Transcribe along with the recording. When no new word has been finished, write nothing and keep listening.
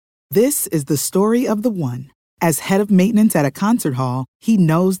This is the story of the one. As head of maintenance at a concert hall, he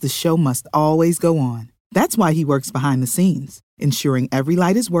knows the show must always go on. That's why he works behind the scenes, ensuring every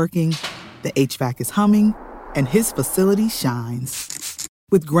light is working, the HVAC is humming, and his facility shines.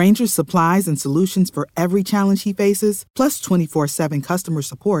 With Grainger's supplies and solutions for every challenge he faces, plus 24/7 customer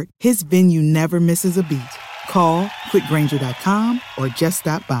support, his venue never misses a beat. Call quickgrainger.com or just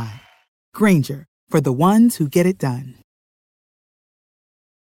stop by. Grainger, for the ones who get it done.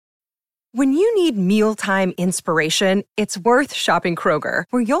 When you need mealtime inspiration, it's worth shopping Kroger,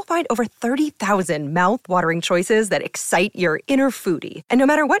 where you'll find over 30,000 mouth-watering choices that excite your inner foodie. And no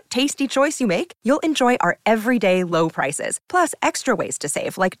matter what tasty choice you make, you'll enjoy our everyday low prices, plus extra ways to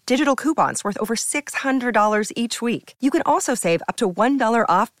save, like digital coupons worth over $600 each week. You can also save up to $1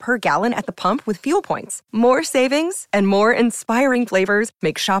 off per gallon at the pump with fuel points. More savings and more inspiring flavors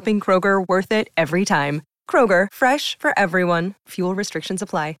make shopping Kroger worth it every time. Kroger, fresh for everyone. Fuel restrictions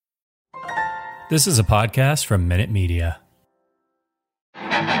apply. This is a podcast from Minute Media.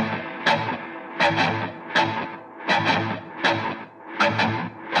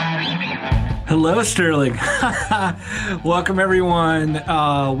 Hello, Sterling. Welcome, everyone.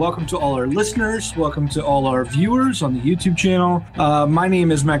 Welcome to all our listeners. Welcome to all our viewers on the YouTube channel. My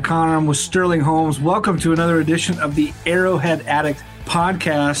name is Matt Connor. I'm with Sterling Holmes. Welcome to another edition of the Arrowhead Addict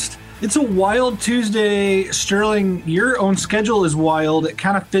podcast. It's a wild Tuesday. Sterling, your own schedule is wild. It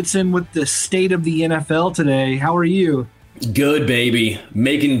kind of fits in with the state of the NFL today. How are you? Good, baby.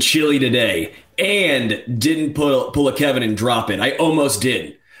 Making chili today. And didn't pull a Kevin and drop it. I almost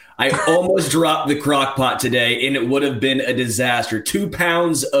did. I almost dropped the crock pot today, and it would have been a disaster. 2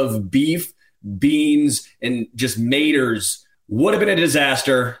 pounds of beef, beans, and just maters would have been a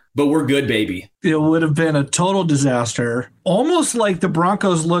disaster, but we're good, baby. It would have been a total disaster. Almost like the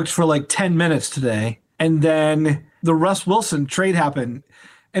Broncos looked for like 10 minutes today, and then the Russ Wilson trade happened.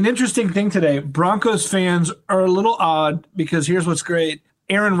 An interesting thing today, Broncos fans are a little odd because here's what's great.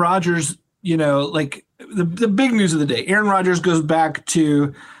 Aaron Rodgers, like the big news of the day, Aaron Rodgers goes back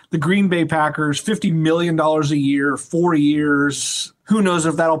to the Green Bay Packers, $50 million a year, 4 years. Who knows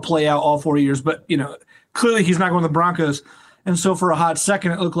if that'll play out all 4 years, but clearly he's not going to the Broncos. And so for a hot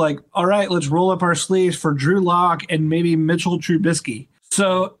second, it looked like, all right, let's roll up our sleeves for Drew Lock and maybe Mitchell Trubisky.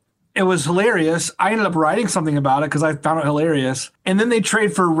 So it was hilarious. I ended up writing something about it because I found it hilarious. And then they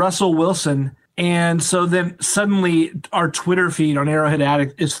trade for Russell Wilson. And so then suddenly our Twitter feed on Arrowhead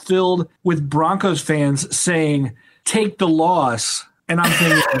Addict is filled with Broncos fans saying, take the loss. And I'm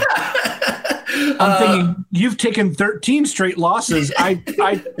thinking, you've taken 13 straight losses.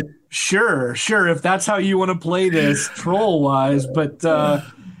 Sure. If that's how you want to play this troll-wise. But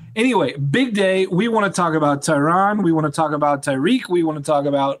anyway, big day. We want to talk about Tyrann. We want to talk about Tyreek. We want to talk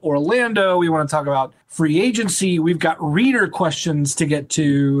about Orlando. We want to talk about free agency. We've got reader questions to get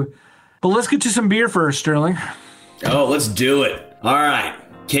to. But let's get to some beer first, Sterling. Oh, let's do it. All right.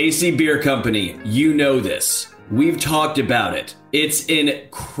 KC Beer Company. You know this. We've talked about it. It's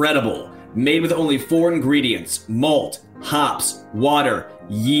incredible. Made with only 4 ingredients: malt, hops, water,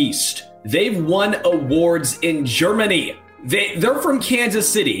 yeast. They've won awards in Germany. They're from Kansas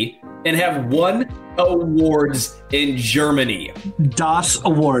City and have won awards in Germany. DAS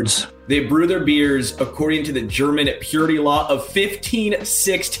Awards. They brew their beers according to the German purity law of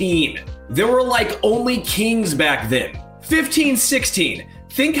 1516. There were like only kings back then. 1516.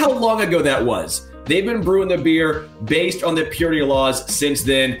 Think how long ago that was. They've been brewing their beer based on the purity laws since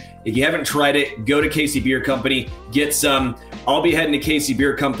then. If you haven't tried it, go to KC Beer Company, get some. I'll be heading to KC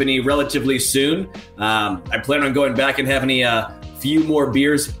Beer Company relatively soon. I plan on going back and having a few more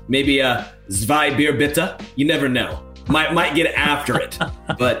beers, maybe a Zwei Bier Bitte. You never know. Might get after it.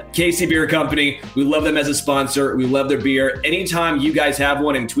 But KC Beer Company, we love them as a sponsor. We love their beer. Anytime you guys have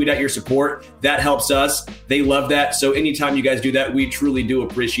one and tweet out your support, that helps us. They love that. So anytime you guys do that, we truly do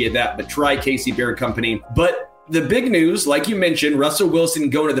appreciate that. But try KC Beer Company. But the big news, like you mentioned, Russell Wilson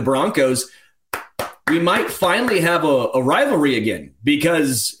going to the Broncos, we might finally have a rivalry again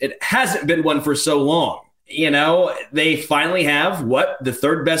because it hasn't been one for so long. They finally have, the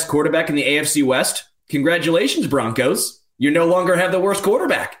third best quarterback in the AFC West? Congratulations, Broncos. You no longer have the worst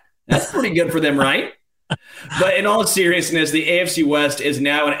quarterback. That's pretty good for them, right? But in all seriousness, the AFC West is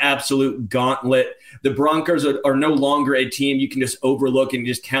now an absolute gauntlet. The Broncos are no longer a team you can just overlook and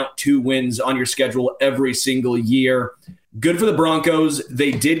just count 2 wins on your schedule every single year. Good for the Broncos.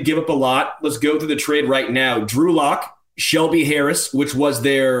 They did give up a lot. Let's go through the trade right now. Drew Lock, Shelby Harris, which was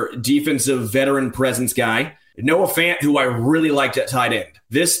their defensive veteran presence guy. Noah Fant, who I really liked at tight end.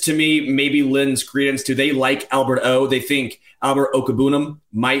 This, to me, maybe lends credence to they like Albert O. They think Albert Okabunam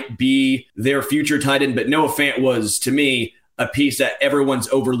might be their future tight end, but Noah Fant was, to me, a piece that everyone's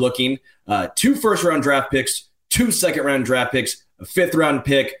overlooking. 2 first-round draft picks, 2 second-round draft picks, a 5th-round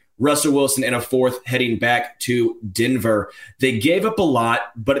pick, Russell Wilson, and a 4th heading back to Denver. They gave up a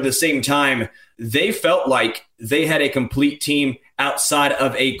lot, but at the same time, they felt like they had a complete team outside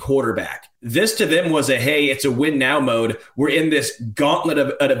of a quarterback. This to them was a, hey, it's a win now mode. We're in this gauntlet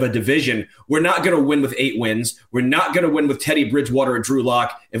of a division. We're not going to win with 8 wins. We're not going to win with Teddy Bridgewater or Drew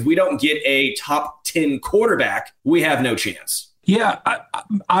Lock. If we don't get a top 10 quarterback, we have no chance. Yeah,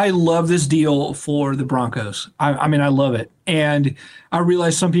 I love this deal for the Broncos. I mean, I love it. And I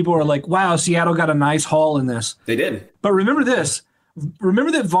realize some people are like, wow, Seattle got a nice haul in this. They did. But remember this.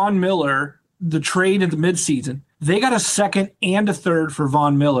 Remember that Von Miller, the trade in the midseason, they got a 2nd and a 3rd for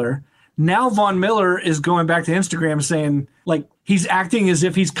Von Miller. Now Von Miller is going back to Instagram saying, like, he's acting as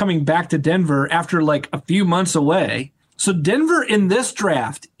if he's coming back to Denver after, like, a few months away. So Denver in this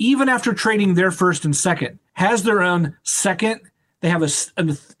draft, even after trading their 1st and 2nd, has their own 2nd. They have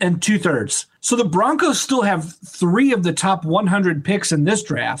and 2/3. So the Broncos still have 3 of the top 100 picks in this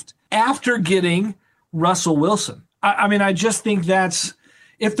draft after getting Russell Wilson. I mean, I just think that's,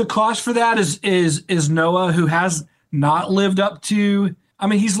 if the cost for that is Noah, who has not lived up to, I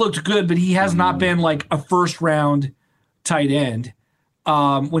mean, he's looked good, but he has not been like a 1st-round tight end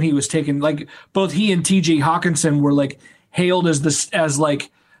when he was taken. Like both he and TJ Hawkinson were like hailed as like.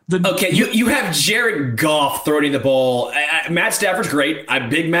 Okay, you have Jared Goff throwing the ball. Matt Stafford's great. I'm a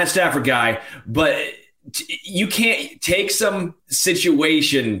big Matt Stafford guy, but you can't take some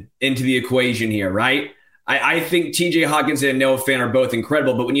situation into the equation here, right? I think TJ Hawkinson and Noah Fant are both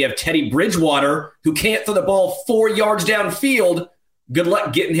incredible, but when you have Teddy Bridgewater, who can't throw the ball 4 yards downfield, good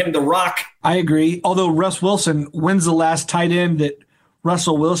luck getting him to rock. I agree. Although Russ Wilson, when's the last tight end that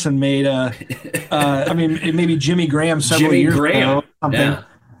Russell Wilson made? I mean, maybe Jimmy Graham several years ago. Yeah.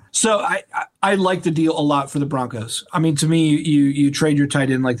 So I like the deal a lot for the Broncos. I mean, to me, you trade your tight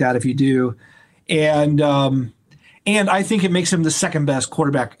end like that if you do, and I think it makes him the 2nd best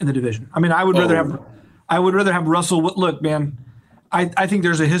quarterback in the division. I mean, I would rather have Russell. Look, man, I think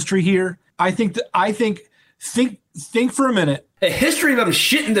there's a history here. Think for a minute. A history of him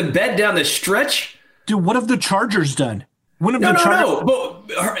shitting the bed down the stretch. Dude, what have the Chargers done? No.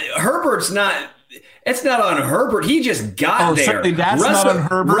 But Herbert's not. It's not on Herbert. He just got there. Certainly that's not on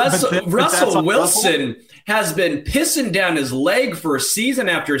Herbert. Russell Wilson has been pissing down his leg for season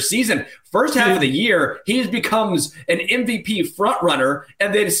after season. First half of the year, he becomes an MVP frontrunner,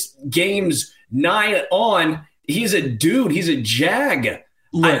 and then games 9 on, he's a dude. He's a jag.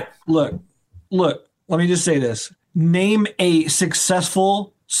 Look. Let me just say this. Name a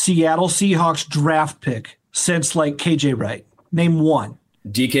successful Seattle Seahawks draft pick since like KJ Wright. Name one.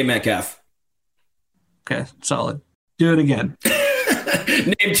 DK Metcalf. Okay, solid. Do it again.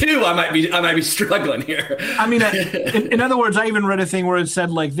 Name 2. I might be struggling here. I mean, in other words, I even read a thing where it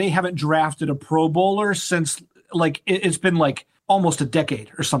said like they haven't drafted a Pro Bowler since like it's been like almost a decade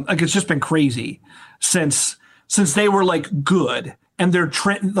or something. Like it's just been crazy since they were like good and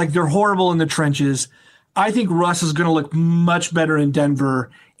they're horrible in the trenches. I think Russ is going to look much better in Denver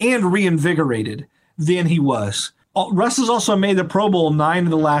and reinvigorated than he was. Russ has also made the Pro Bowl 9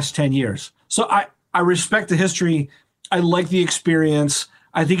 of the last 10 years. So I respect the history. I like the experience.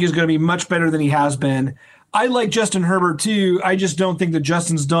 I think he's going to be much better than he has been. I like Justin Herbert too. I just don't think that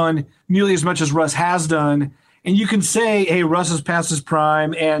Justin's done nearly as much as Russ has done. And you can say, hey, Russ is past his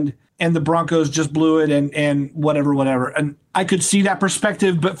prime and the Broncos just blew it and whatever. And I could see that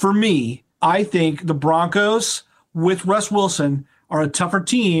perspective. But for me, I think the Broncos with Russ Wilson are a tougher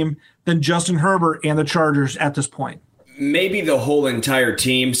team than Justin Herbert and the Chargers at this point. Maybe the whole entire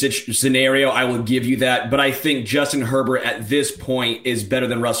team scenario, I will give you that. But I think Justin Herbert at this point is better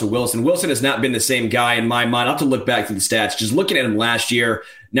than Russell Wilson. Wilson has not been the same guy in my mind. I'll have to look back to the stats. Just looking at him last year,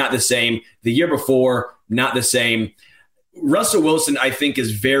 not the same. The year before, not the same. Russell Wilson, I think,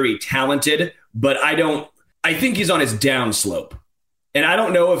 is very talented, but I think he's on his downslope. And I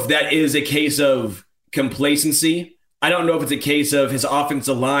don't know if that is a case of complacency. I don't know if it's a case of his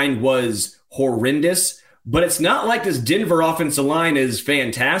offensive line was horrendous. But it's not like this Denver offensive line is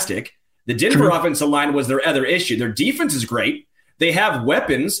fantastic. The Denver offensive line was their other issue. Their defense is great. They have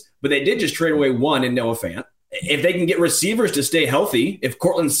weapons, but they did just trade away one in Noah Fant. If they can get receivers to stay healthy, if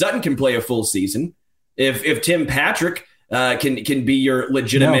Cortland Sutton can play a full season, if Tim Patrick can be your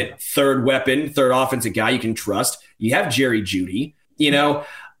legitimate third offensive guy you can trust, you have Jerry Jeudy.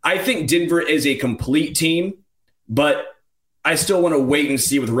 I think Denver is a complete team, but I still want to wait and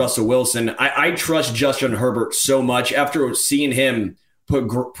see with Russell Wilson. I trust Justin Herbert so much after seeing him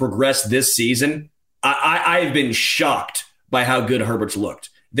progress this season. I've been shocked by how good Herbert's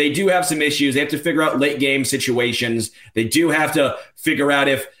looked. They do have some issues. They have to figure out late game situations. They do have to figure out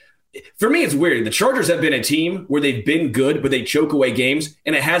for me, it's weird. The Chargers have been a team where they've been good, but they choke away games,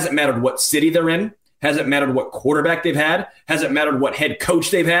 and it hasn't mattered what city they're in, hasn't mattered what quarterback they've had, hasn't mattered what head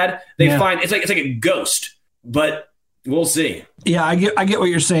coach they've had. They find it's like a ghost, but we'll see. Yeah, I get what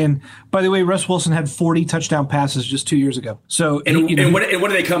you're saying. By the way, Russ Wilson had 40 touchdown passes just 2 years ago. So, when do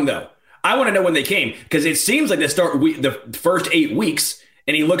they come though? I want to know when they came, because it seems like they start the first 8 weeks,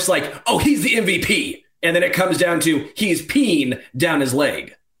 and he looks like, oh, he's the MVP, and then it comes down to he's peeing down his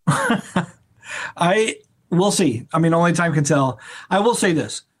leg. We'll see. I mean, only time can tell. I will say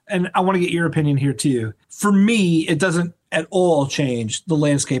this, and I want to get your opinion here too. For me, it doesn't at all change the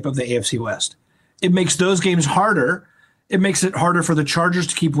landscape of the AFC West. It makes those games harder. It makes it harder for the Chargers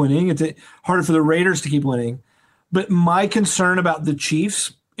to keep winning. It's harder for the Raiders to keep winning. But my concern about the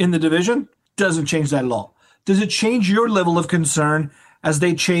Chiefs in the division doesn't change that at all. Does it change your level of concern as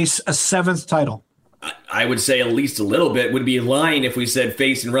they chase a 7th title? I would say at least a little bit. Would be lying if we said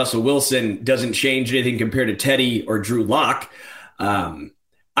facing Russell Wilson doesn't change anything compared to Teddy or Drew Lock.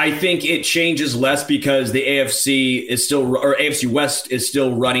 I think it changes less because the AFC West is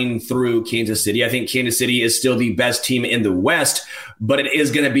still running through Kansas City. I think Kansas City is still the best team in the West, but it is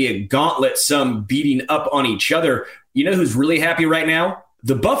going to be a gauntlet, some beating up on each other. You know who's really happy right now?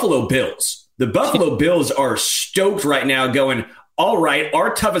 The Buffalo Bills. The Buffalo Bills are stoked right now, going, all right,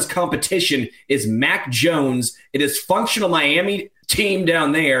 our toughest competition is Mac Jones. It is functional Miami team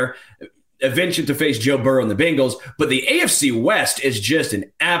down there, eventually to face Joe Burrow and the Bengals. But the AFC West is just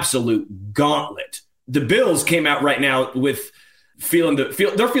an absolute gauntlet. The Bills came out right now with feeling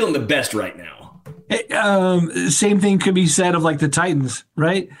the best right now. Same thing could be said of like the Titans,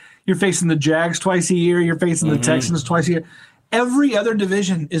 right? You're facing the Jags twice a year. You're facing the Texans twice a year. Every other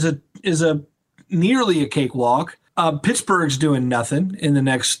division is a nearly a cakewalk. Pittsburgh's doing nothing in the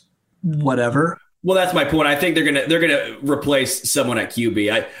next whatever. Well, that's my point. I think they're gonna replace someone at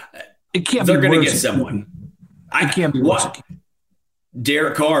QB. It can't. They're going to get someone. It can't be worse.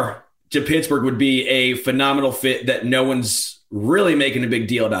 Derek Carr to Pittsburgh would be a phenomenal fit that no one's really making a big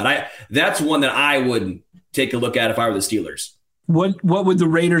deal about. That's one that I would take a look at if I were the Steelers. What would the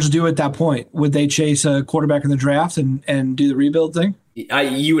Raiders do at that point? Would they chase a quarterback in the draft and do the rebuild thing?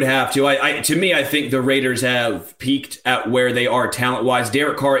 You would have to. To me, I think the Raiders have peaked at where they are talent-wise.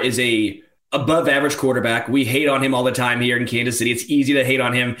 Derek Carr is a above-average quarterback. We hate on him all the time here in Kansas City. It's easy to hate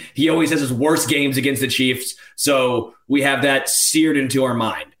on him. He always has his worst games against the Chiefs, so we have that seared into our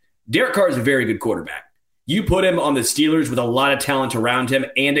mind. Derek Carr is a very good quarterback. You put him on the Steelers with a lot of talent around him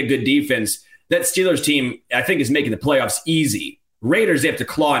and a good defense, that Steelers team, I think, is making the playoffs easy. Raiders, they have to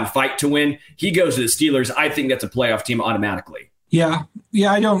claw and fight to win. He goes to the Steelers. I think that's a playoff team automatically. Yeah,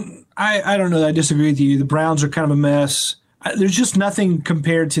 I don't know. I disagree with you. The Browns are kind of a mess. There's just nothing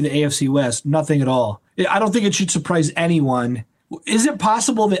compared to the AFC West. Nothing at all. I don't think it should surprise anyone. Is it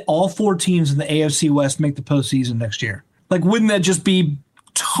possible that all 4 teams in the AFC West make the postseason next year? Like, wouldn't that just be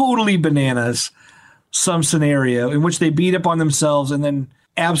totally bananas? Some scenario in which they beat up on themselves and then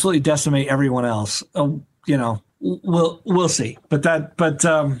absolutely decimate everyone else. We'll see. But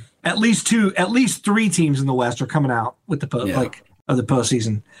at least 3 teams in the West are coming out with the of the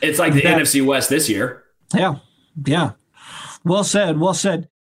postseason. It's like the NFC West this year. Yeah. Well said.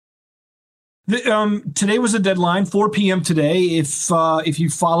 Today was the deadline, 4 p.m. today. If you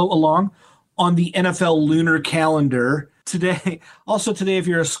follow along on the NFL lunar calendar today, if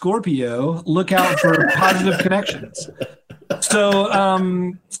you're a Scorpio, look out for positive connections.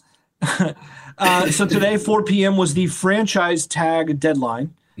 So today, 4 p.m. was the franchise tag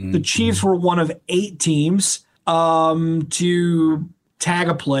deadline. The Chiefs were one of 8 teams to tag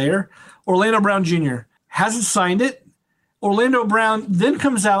a player. Orlando Brown Jr. hasn't signed it. Orlando Brown then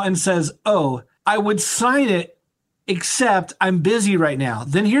comes out and says, "Oh, I would sign it, except I'm busy right now."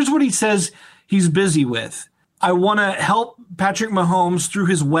 Then here's what he says he's busy with. I want to help Patrick Mahomes through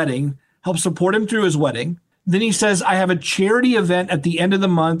his wedding, help support him through his wedding. Then he says, I have a charity event at the end of the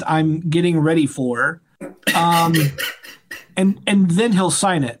month I'm getting ready for. And then he'll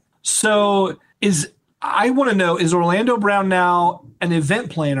sign it. So I want to know, is Orlando Brown now an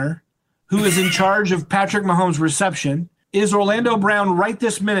event planner who is in charge of Patrick Mahomes' reception? Is Orlando Brown right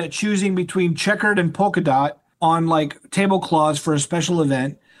this minute choosing between checkered and polka dot on like tablecloths for a special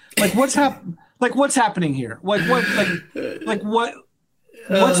event? Like what's happening here? What's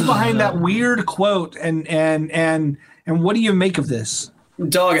behind that weird quote and what do you make of this?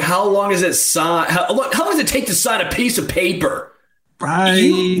 Dog, how long does it sign? How long does it take to sign a piece of paper?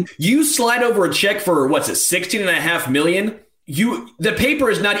 Right. You slide over a check for $16.5 million. The paper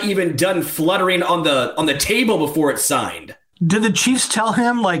is not even done fluttering on the table before it's signed. Did the Chiefs tell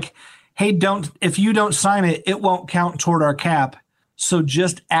him, like, hey, if you don't sign it, it won't count toward our cap. So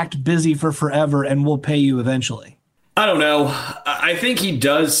just act busy for forever and we'll pay you eventually? I don't know. I think he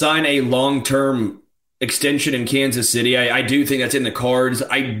does sign a long-term extension in Kansas City. I do think that's in the cards.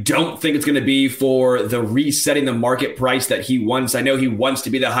 I don't think it's going to be for the resetting the market price that he wants. I know he wants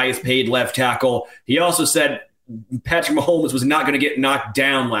to be the highest paid left tackle. He also said Patrick Mahomes was not going to get knocked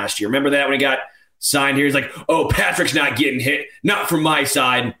down last year. Remember that when he got signed here? He's like, oh, Patrick's not getting hit. Not from my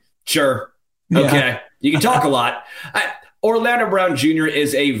side. Sure. Okay. Yeah. You can talk a lot. Orlando Brown Jr.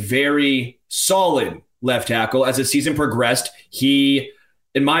 is a very solid left tackle. As the season progressed, he,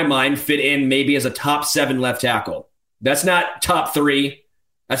 in my mind, fit in maybe as a top 7 left tackle. That's not top 3.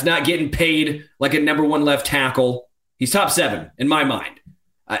 That's not getting paid like a number 1 left tackle. He's top 7 in my mind.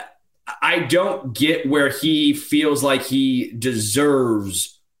 I don't get where he feels like he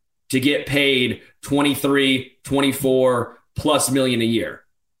deserves to get paid 23, 24 plus million a year.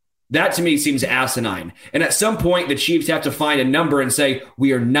 That to me seems asinine. And at some point, the Chiefs have to find a number and say,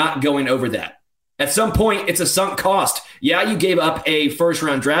 we are not going over that. At some point, it's a sunk cost. Yeah, you gave up a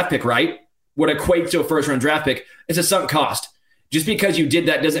first-round draft pick, right? What equates to a first-round draft pick. It's a sunk cost. Just because you did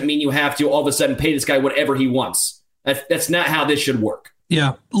that doesn't mean you have to all of a sudden pay this guy whatever he wants. That's not how this should work.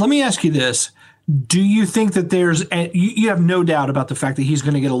 Yeah. Let me ask you this. Do you think that you have no doubt about the fact that he's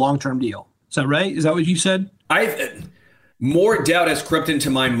going to get a long-term deal? Is that right? Is that what you said? More doubt has crept into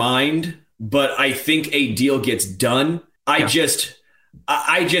my mind, but I think a deal gets done. I just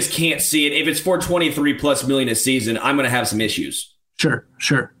can't see it. If it's for 23 plus million a season, I'm going to have some issues.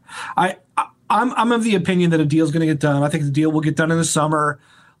 Sure. I'm of the opinion that a deal is going to get done. I think the deal will get done in the summer,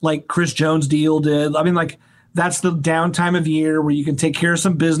 like Chris Jones' deal did. I mean, like that's the downtime of year where you can take care of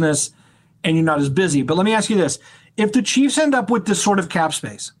some business and you're not as busy. But let me ask you this. If the Chiefs end up with this sort of cap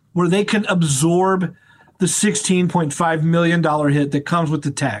space where they can absorb the $16.5 million hit that comes with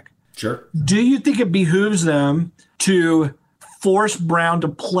the tag. Sure. Do you think it behooves them to force Brown to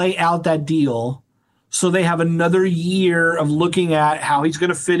play out that deal so they have another year of looking at how he's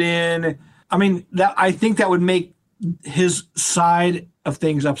going to fit in? I mean, I think that would make his side of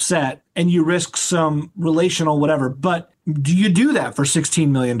things upset and you risk some relational whatever. But do you do that for $16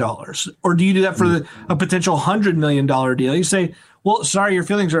 million? Or do you do that for a potential $100 million deal? You say, well, sorry, your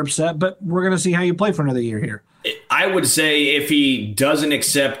feelings are upset, but we're going to see how you play for another year here. I would say if he doesn't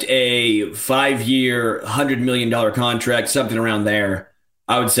accept a 5-year, $100 million contract, something around there,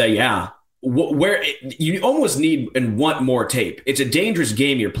 I would say, yeah. Where you almost need and want more tape. It's a dangerous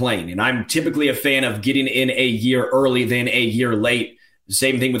game you're playing, and I'm typically a fan of getting in a year early than a year late.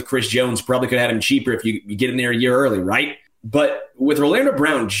 Same thing with Chris Jones. Probably could have had him cheaper if you get in there a year early, right? But with Orlando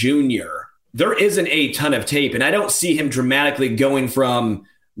Brown Jr., there isn't a ton of tape, and I don't see him dramatically going from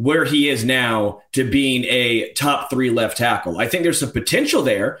where he is now to being a top 3 left tackle. I think there's some potential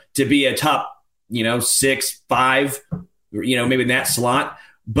there to be a top, 6, 5, maybe in that slot.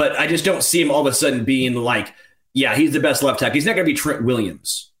 But I just don't see him all of a sudden being like, yeah, he's the best left tackle. He's not going to be Trent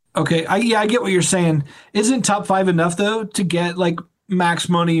Williams. Okay, I get what you're saying. Isn't top 5 enough, though, to get like max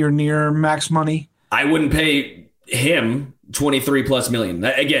money or near max money? I wouldn't pay him 23 plus million.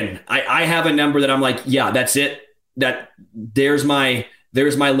 Again, I have a number that I'm like, yeah, that's it. There's my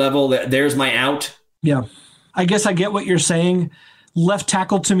level. There's my out. Yeah, I guess I get what you're saying. Left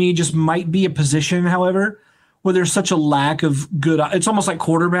tackle to me just might be a position, however, where there's such a lack of good. It's almost like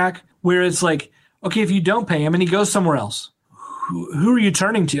quarterback, where it's like, okay, if you don't pay him and he goes somewhere else, who are you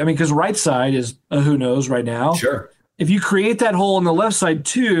turning to? I mean, because right side is a who knows right now. Sure. If you create that hole on the left side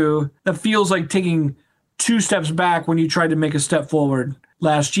too, that feels like taking 2 steps back when you tried to make a step forward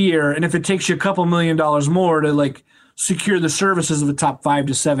last year. And if it takes you a couple $1 million more to like secure the services of a top 5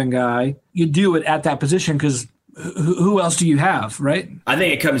 to 7 guy, you do it at that position because who else do you have, right? I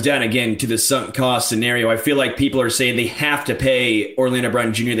think it comes down again to the sunk cost scenario. I feel like people are saying they have to pay Orlando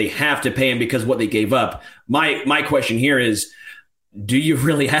Brown Jr. They have to pay him because of what they gave up. My question here is, do you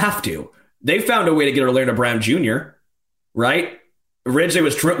really have to? They found a way to get Orlando Brown Jr., right? Originally it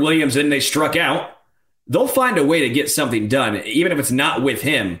was Trent Williams and they struck out. They'll find a way to get something done, even if it's not with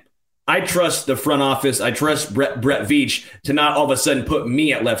him. I trust the front office. I trust Brett Veach to not all of a sudden put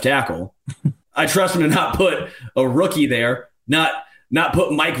me at left tackle. I trust him to not put a rookie there, not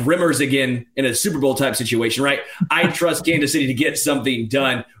put Mike Rimmers again in a Super Bowl type situation, right? I trust Kansas City to get something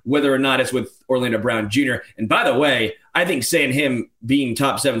done, whether or not it's with Orlando Brown Jr. And by the way, I think saying him being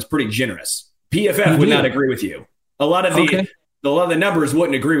top 7 is pretty generous. PFF would not agree with you. A lot of the numbers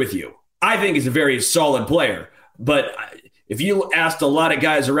wouldn't agree with you. I think he's a very solid player, but if you asked a lot of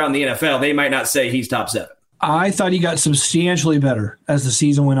guys around the NFL, they might not say he's top 7. I thought he got substantially better as the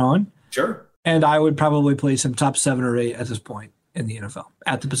season went on. Sure. And I would probably place him top 7 or 8 at this point in the NFL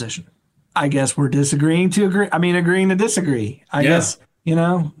at the position. I guess we're agreeing to disagree. I guess,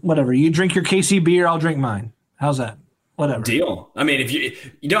 whatever. You drink your KC beer, I'll drink mine. How's that? Whatever. Deal. I mean, if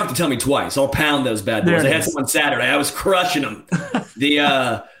you don't have to tell me twice. I'll pound those bad boys. I had some on Saturday. I was crushing them.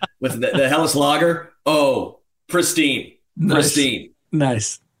 With the Helles Lager. Oh, pristine. Pristine.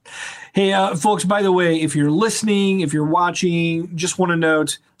 Nice. Hey, folks, by the way, if you're listening, if you're watching, just want to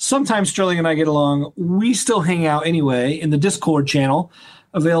note, sometimes Sterling and I get along. We still hang out anyway in the Discord channel,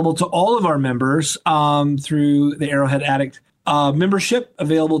 available to all of our members through the Arrowhead Addict membership,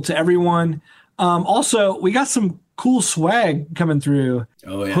 available to everyone. Also, we got some cool swag coming through.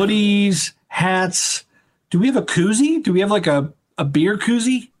 Oh, yeah. Hoodies, hats. Do we have a koozie? Do we have like a beer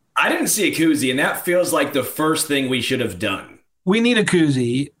koozie? I didn't see a koozie, and that feels like the first thing we should have done. We need a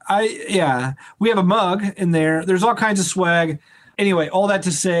koozie. We have a mug in there. There's all kinds of swag. Anyway, all that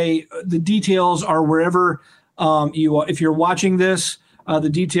to say, the details are wherever if you're watching this, the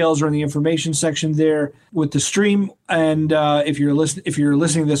details are in the information section there with the stream. And if you're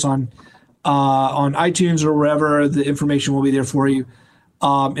listening to this on iTunes or wherever, the information will be there for you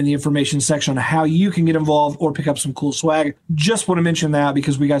in the information section on how you can get involved or pick up some cool swag. Just want to mention that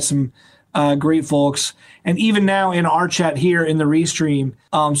because we got some great folks. And even now in our chat here in the Restream,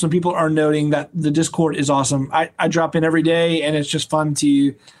 some people are noting that the Discord is awesome. I drop in every day, and it's just fun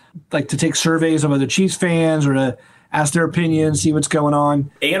to take surveys of other Chiefs fans or to ask their opinion, see what's going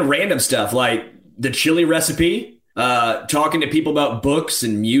on. And random stuff like the chili recipe, talking to people about books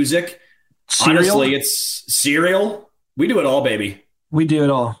and music. Cereal? Honestly, it's cereal. We do it all, baby. We do it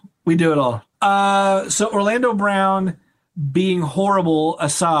all. So Orlando Brown being horrible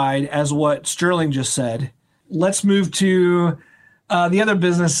aside, as what Sterling just said, let's move to the other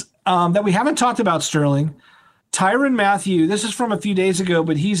business that we haven't talked about, Sterling. Tyrann Mathieu, this is from a few days ago,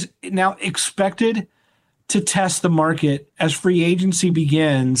 but he's now expected to test the market as free agency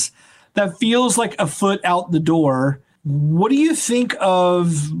begins. That feels like a foot out the door. What do you think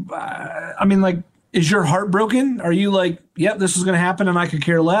of, is your heart broken? Are you like, yep, this is going to happen and I could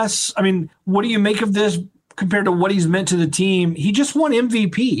care less? I mean, what do you make of this compared to what he's meant to the team? He just won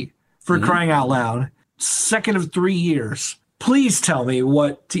MVP for crying out loud. Second of 3 years. Please tell me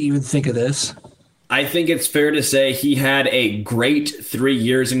what to even think of this. I think it's fair to say he had a great 3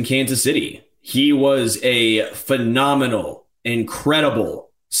 years in Kansas City. He was a phenomenal, incredible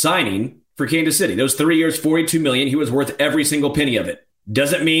signing for Kansas City. Those 3 years, $42 million. He was worth every single penny of it.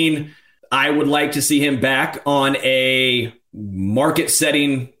 Doesn't mean I would like to see him back on a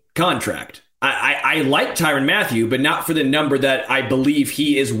market-setting contract. I like Tyrann Mathieu, but not for the number that I believe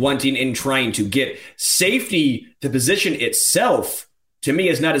he is wanting and trying to get. Safety, the position itself, to me,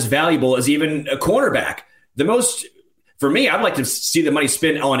 is not as valuable as even a cornerback. For me, I'd like to see the money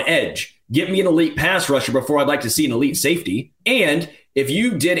spent on edge. Get me an elite pass rusher before I'd like to see an elite safety. And if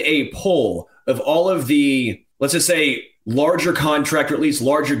you did a poll of all of the, let's just say, larger contract, or at least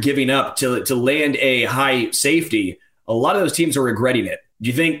larger giving up to land a high safety, a lot of those teams are regretting it. Do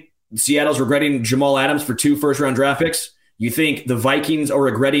you think Seattle's regretting Jamal Adams for 2 first-round draft picks? You think the Vikings are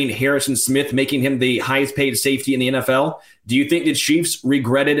regretting Harrison Smith, making him the highest-paid safety in the NFL? Do you think the Chiefs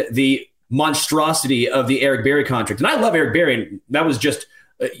regretted the monstrosity of the Eric Berry contract? And I love Eric Berry, and that was just,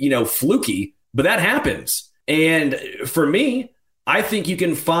 fluky, but that happens. And for me, I think you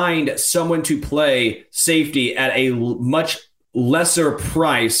can find someone to play safety at a much lesser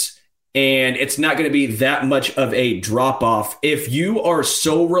price, and it's not going to be that much of a drop-off. If you are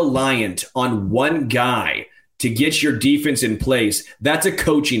so reliant on one guy to get your defense in place, that's a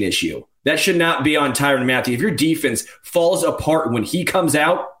coaching issue. That should not be on Tyrann Mathieu. If your defense falls apart when he comes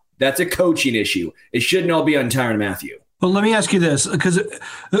out, that's a coaching issue. It shouldn't all be on Tyrann Mathieu. Well, let me ask you this, because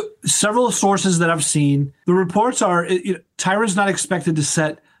several sources that I've seen, the reports are Tyrann's not expected to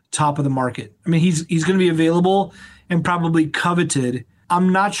set top of the market. I mean, he's going to be available and probably coveted.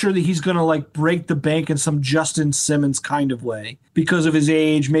 I'm not sure that he's going to break the bank in some Justin Simmons kind of way because of his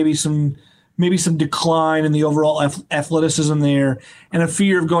age, maybe some decline in the overall athleticism there, and a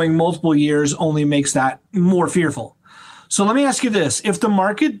fear of going multiple years only makes that more fearful. So let me ask you this. If the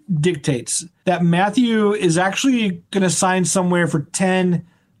market dictates that Mathieu is actually going to sign somewhere for 10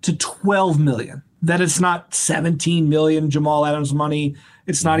 to 12 million, that it's not 17 million Jamal Adams money,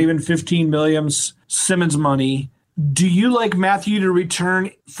 it's not even 15 million Simmons money, do you like Mathieu to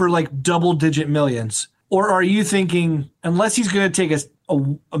return for double-digit millions? Or are you thinking, unless he's going to take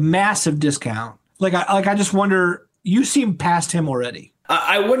a massive discount, I just wonder, you seem past him already.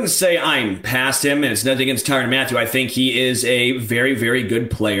 I wouldn't say I'm past him, and it's nothing against Tyrann Mathieu. I think he is a very, very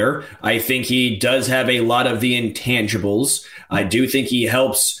good player. I think he does have a lot of the intangibles. I do think he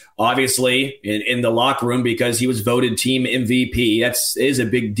helps, obviously, in the locker room because he was voted team MVP. That is a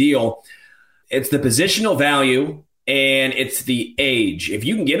big deal. It's the positional value, and it's the age. If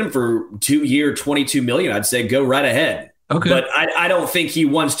you can get him for 2-year, $22 million, I'd say go right ahead. Okay. But I don't think he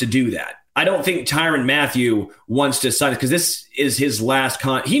wants to do that. I don't think Tyrann Mathieu wants to sign because this is his last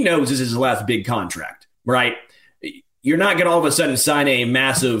he knows this is his last big contract, right? You're not going to all of a sudden sign a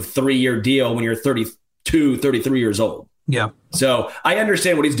massive 3-year deal when you're 32, 33 years old. Yeah. So I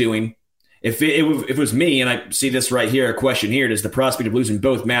understand what he's doing. If it was me, and I see this right here, a question here, does the prospect of losing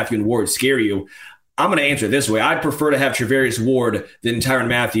both Mathieu and Ward scare you? I'm going to answer it this way. I'd prefer to have Travarius Ward than Tyrann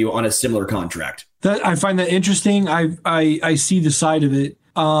Mathieu on a similar contract. I find that interesting. I see the side of it.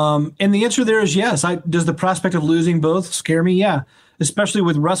 And the answer there is yes. Does the prospect of losing both scare me? Yeah, especially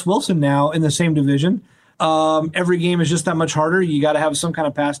with Russ Wilson now in the same division. Every game is just that much harder. You got to have some kind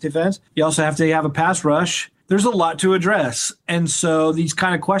of pass defense. You also have to have a pass rush. There's a lot to address. And so these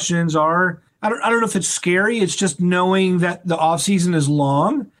kind of questions are, I don't know if it's scary. It's just knowing that the offseason is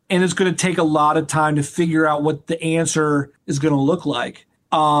long and it's going to take a lot of time to figure out what the answer is going to look like.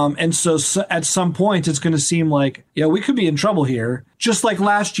 And so at some point, it's going to seem like, we could be in trouble here. Just like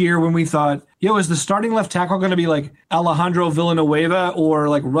last year when we thought, is the starting left tackle going to be like Alejandro Villanueva or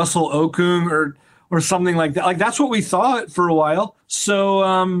like Russell Okung or something like that? Like that's what we thought for a while.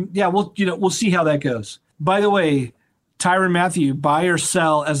 So, we'll see how that goes. By the way, Tyrann Mathieu, buy or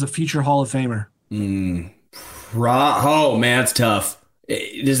sell as a future Hall of Famer? Oh, man, it's tough.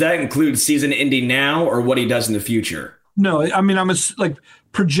 Does that include season ending now or what he does in the future? No, I mean,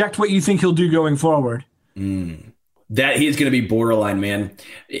 project what you think he'll do going forward. That he's going to be borderline, man.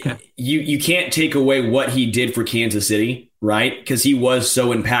 Okay. You can't take away what he did for Kansas City, right? Because he was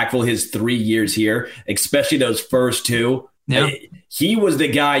so impactful his 3 years here, especially those first 2. Yeah. He was the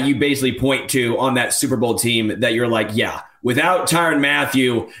guy you basically point to on that Super Bowl team that you're like, without Tyrann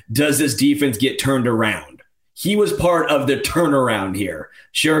Mathieu, does this defense get turned around? He was part of the turnaround here.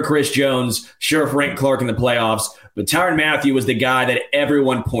 Sure, Chris Jones, sure, Frank Clark in the playoffs, but Tyrann Mathieu was the guy that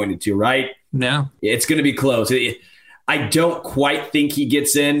everyone pointed to, right? Yeah. It's going to be close. I don't quite think he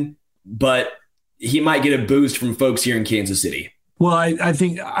gets in, but he might get a boost from folks here in Kansas City. Well, I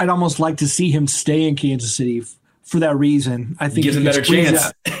think I'd almost like to see him stay in Kansas City for that reason. I think gives him a better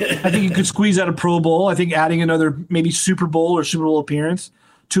chance. I think he could squeeze out a Pro Bowl. I think adding another maybe Super Bowl or Super Bowl appearance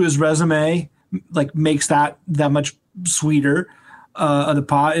to his resume makes that much sweeter. The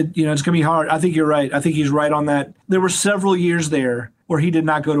pot, it's going to be hard. I think you're right. I think he's right on that. There were several years there where he did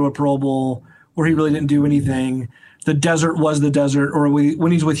not go to a Pro Bowl, where he really didn't do anything. The desert was the desert, or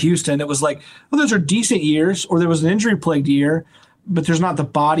when he's with Houston, it was like, those are decent years, or there was an injury-plagued year, but there's not the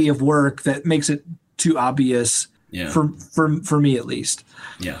body of work that makes it too obvious for me at least.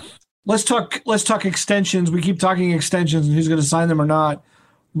 Yeah. Let's talk extensions. We keep talking extensions and who's going to sign them or not.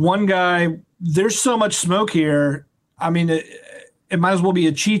 One guy, there's so much smoke here. I mean, it might as well be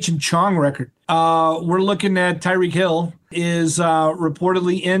a Cheech and Chong record. We're looking at Tyreek Hill is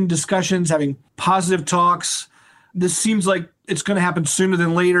reportedly in discussions, having positive talks. This seems like it's going to happen sooner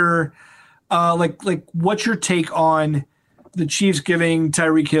than later. What's your take on the Chiefs giving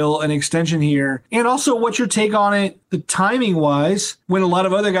Tyreek Hill an extension here? And also, what's your take on it, the timing-wise, when a lot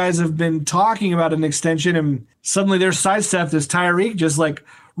of other guys have been talking about an extension and suddenly they're sidestepped as Tyreek just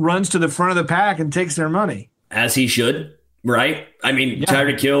runs to the front of the pack and takes their money? As he should, right? I mean,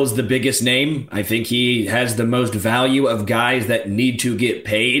 Tyreek Hill is the biggest name. I think he has the most value of guys that need to get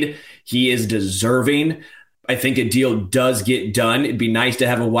paid. He is deserving. I think a deal does get done. It'd be nice to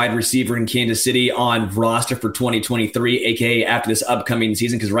have a wide receiver in Kansas City on roster for 2023, aka after this upcoming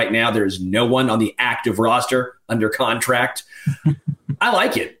season, because right now there's no one on the active roster under contract. I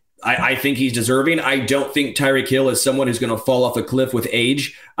like it. I think he's deserving. I don't think Tyreek Hill is someone who's going to fall off a cliff with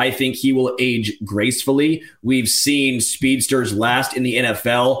age. I think he will age gracefully. We've seen speedsters last in the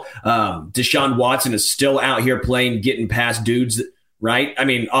NFL. Deshaun Watson is still out here playing, getting past dudes, right? I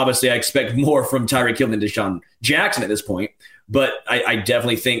mean, obviously I expect more from Tyreek Hill than Deshaun Jackson at this point, but I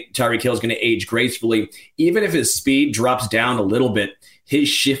definitely think Tyreek Hill is going to age gracefully. Even if his speed drops down a little bit, his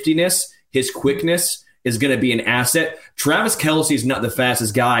shiftiness, his quickness is going to be an asset. Travis Kelce is not the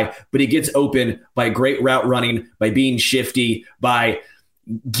fastest guy, but he gets open by great route running, by being shifty, by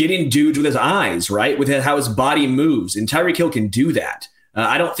getting dudes with his eyes, right? With how his body moves. And Tyreek Hill can do that.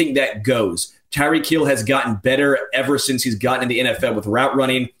 I don't think that goes. Tyreek Hill has gotten better ever since he's gotten in the NFL with route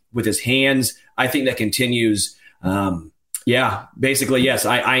running, with his hands. I think that continues. Yeah, basically, yes.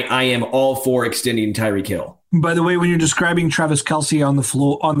 I am all for extending Tyreek Hill. By the way, when you're describing Travis Kelce on the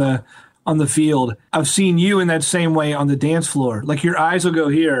floor on the field, I've seen you in that same way on the dance floor. Like your eyes will go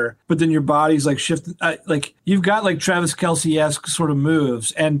here, but then your body's like shifting. Like you've got like Travis Kelce-esque sort of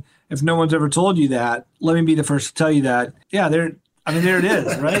moves. And if no one's ever told you that, let me be the first to tell you that. Yeah, there it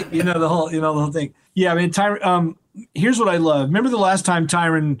is, right? The whole thing. Yeah, I mean, here's what I love. Remember the last time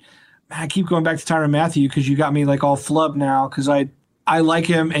I keep going back to Tyrann Mathieu because you got me like all flubbed now because I like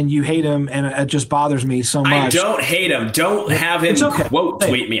him and you hate him, and it just bothers me so much. I don't hate him. Don't have him quote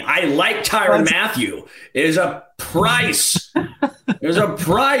tweet me. I like Tyrann Mathieu. It is a price. There's a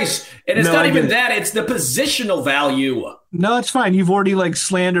price. And it's not even that. It's the positional value. No, it's fine. You've already like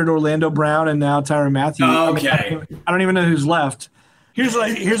slandered Orlando Brown and now Tyrann Mathieu. Okay. I don't even know who's left. Here's what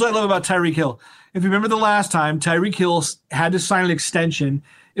I love about Tyreek Hill. If you remember the last time Tyreek Hill had to sign an extension,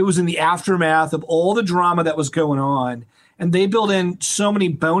 it was in the aftermath of all the drama that was going on. And they built in so many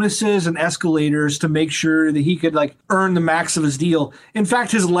bonuses and escalators to make sure that he could like earn the max of his deal. In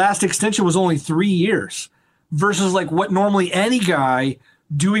fact, his last extension was only 3 years versus like what normally any guy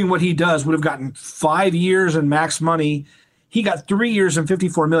doing what he does would have gotten 5 years and max money. He got 3 years and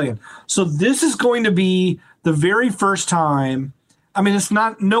 $54 million. So this is going to be the very first time. I mean,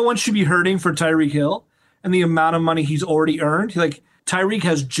 no one should be hurting for Tyreek Hill and the amount of money he's already earned. Like Tyreek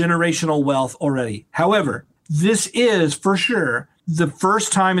has generational wealth already. However, this is for sure the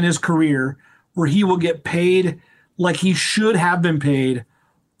first time in his career where he will get paid like he should have been paid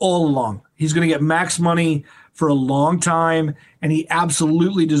all along. He's going to get max money for a long time, and he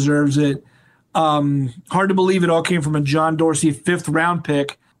absolutely deserves it. Hard to believe it all came from a John Dorsey 5th round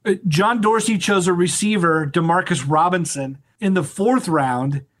pick. John Dorsey chose a receiver, Demarcus Robinson, in the 4th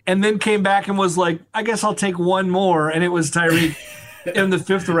round, and then came back and was like, I guess I'll take one more, and it was Tyreek. In the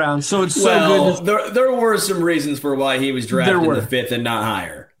 5th round. So it's so good. There were some reasons for why he was drafted in the 5th and not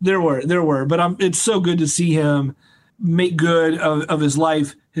higher. There were. But it's so good to see him make good of his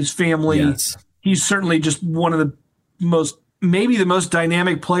life, his family. Yes. He's certainly just one of the maybe the most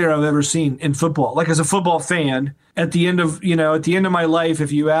dynamic player I've ever seen in football. Like as a football fan, at the end of my life,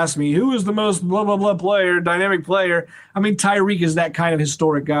 if you ask me who is the most blah, blah, blah player, dynamic player, I mean, Tyreek is that kind of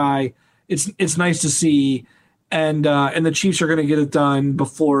historic guy. It's nice to see. And the Chiefs are going to get it done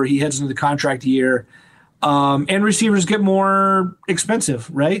before he heads into the contract year. And receivers get more expensive,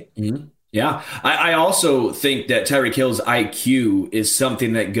 right? Mm-hmm. Yeah. I also think that Tyreek Hill's IQ is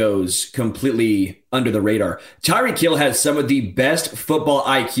something that goes completely under the radar. Tyreek Hill has some of the best football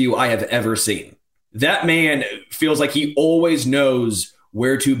IQ I have ever seen. That man feels like he always knows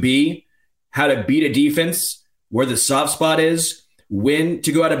where to be, how to beat a defense, where the soft spot is, when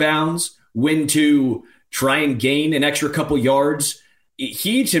to go out of bounds, when to try and gain an extra couple yards.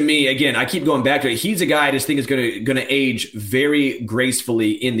 He, to me, again, I keep going back to it. He's a guy I just think is going to age very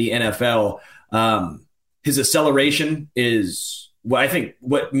gracefully in the NFL. His acceleration is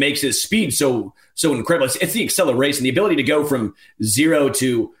what makes his speed so incredible. It's the acceleration, the ability to go from 0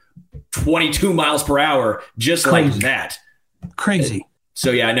 to 22 miles per hour, just Crazy. Like that. Crazy.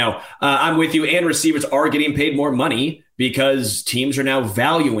 So yeah, no, I'm with you. And receivers are getting paid more money because teams are now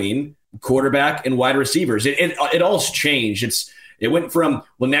valuing quarterback and wide receivers. It all's changed. It went from,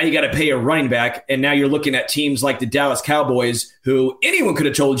 well, now you got to pay a running back, and now you're looking at teams like the Dallas Cowboys, who anyone could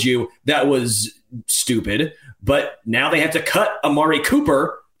have told you that was stupid, but now they have to cut Amari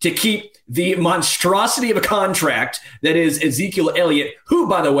Cooper to keep the monstrosity of a contract that is Ezekiel Elliott, who,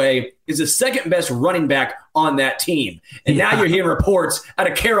 by the way, is the second best running back on that team. And now you're hearing reports out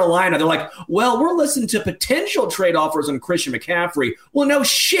of Carolina. They're like, well, we're listening to potential trade offers on Christian McCaffrey. Well, no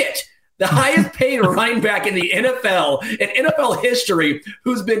shit. The highest paid running back in the NFL, in NFL history,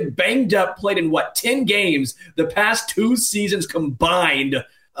 who's been banged up, played in 10 games the past 2 seasons combined.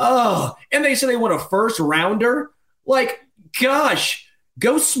 Oh, and they say they want a first rounder? Like, gosh,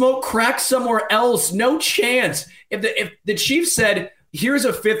 go smoke crack somewhere else. No chance. If the Chiefs said, here's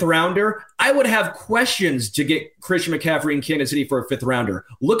a 5th rounder, I would have questions to get Christian McCaffrey in Kansas City for a 5th rounder.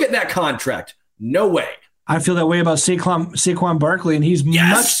 Look at that contract. No way. I feel that way about Saquon Barkley, and he's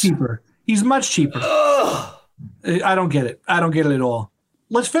much cheaper. He's much cheaper. Ugh. I don't get it. I don't get it at all.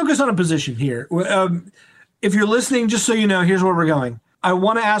 Let's focus on a position here. If you're listening, just so you know, here's where we're going. I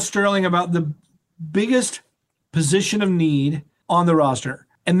want to ask Sterling about the biggest position of need on the roster.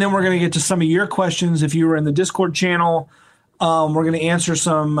 And then we're going to get to some of your questions. If you were in the Discord channel, we're going to answer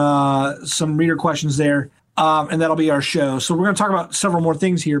some reader questions there. And that'll be our show. So we're going to talk about several more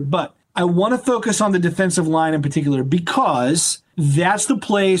things here. But I want to focus on the defensive line in particular because that's the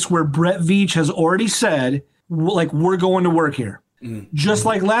place where Brett Veach has already said, like, we're going to work here. Mm-hmm. Just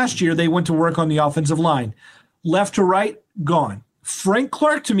like last year, they went to work on the offensive line. Left to right, gone. Frank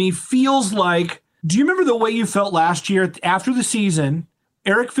Clark to me feels like, do you remember the way you felt last year after the season?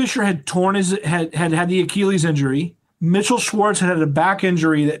 Eric Fisher had had the Achilles injury. Mitchell Schwartz had a back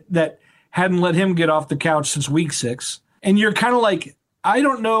injury that hadn't let him get off the couch since week 6. And you're kind of like, I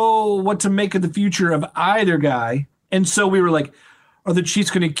don't know what to make of the future of either guy. And so we were like, are the Chiefs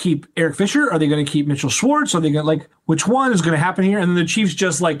going to keep Eric Fisher? Are they going to keep Mitchell Schwartz? Are they going to, like, which one is going to happen here? And then the Chiefs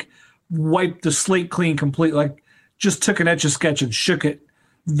just like wiped the slate clean completely, like just took an Etch-a-Sketch and shook it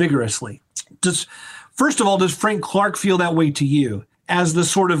vigorously. First of all, does Frank Clark feel that way to you as the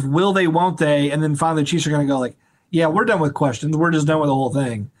sort of will they, won't they? And then finally the Chiefs are going to go like, yeah, we're done with questions. We're just done with the whole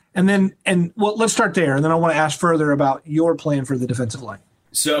thing. Well, let's start there. And then I want to ask further about your plan for the defensive line.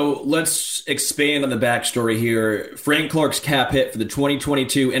 So let's expand on the backstory here. Frank Clark's cap hit for the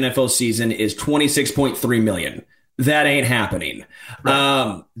 2022 NFL season is $26.3 million. That ain't happening.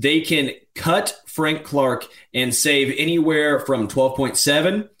 Right. They can cut Frank Clark and save anywhere from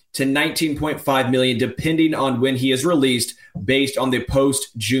 $12.7 to $19.5 million, depending on when he is released, based on the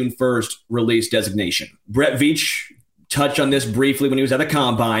post-June 1st release designation. Brett Veach touched on this briefly when he was at the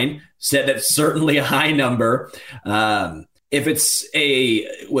Combine, said that's certainly a high number. If it's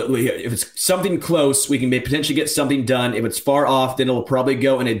something close, we can potentially get something done. If it's far off, then it'll probably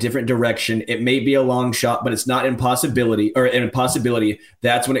go in a different direction. It may be a long shot, but it's not an impossibility.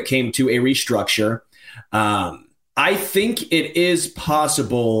 That's when it came to a restructure. I think it is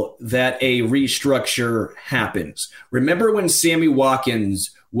possible that a restructure happens. Remember when Sammy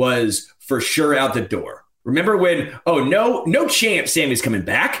Watkins was for sure out the door? Remember when, no chance Sammy's coming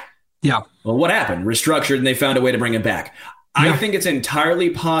back? Yeah. Well, what happened? Restructured, and they found a way to bring him back. Yeah. I think it's entirely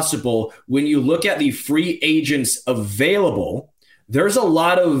possible when you look at the free agents available, there's a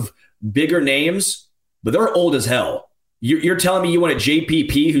lot of bigger names, but they're old as hell. You're telling me you want a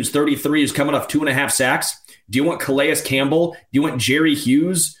JPP who's 33, who's coming off 2.5 sacks? Do you want Calais Campbell? Do you want Jerry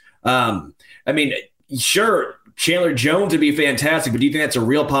Hughes? Sure, Chandler Jones would be fantastic, but do you think that's a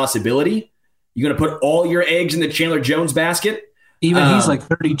real possibility? You're going to put all your eggs in the Chandler Jones basket? Even he's like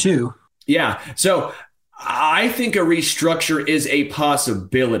 32. Yeah. So I think a restructure is a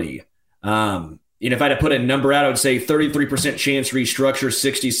possibility. If I had to put a number out, I would say 33% chance restructure,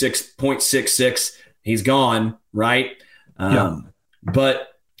 66.66. He's gone, right? But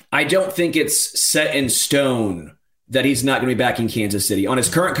I don't think it's set in stone that he's not going to be back in Kansas City. On his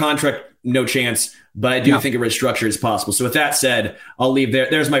current contract, no chance, but I do think a restructure is possible. So with that said, I'll leave there.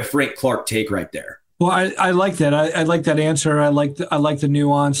 There's my Frank Clark take right there. Well, I like that. I like that answer. I like the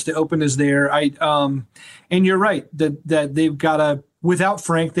nuance. The openness there. And you're right that they've got without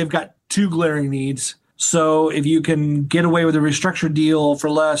Frank, they've got 2 glaring needs. So if you can get away with a restructured deal for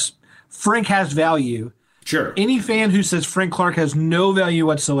less, Frank has value. Sure. Any fan who says Frank Clark has no value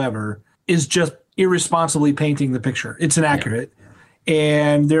whatsoever is just irresponsibly painting the picture. It's inaccurate,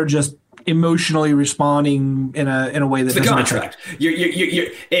 and they're just emotionally responding in a way that the contract.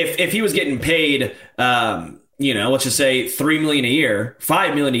 If he was getting paid, let's just say $3 million a year,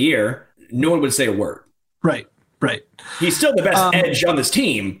 $5 million a year, no one would say a word. Right. He's still the best edge on this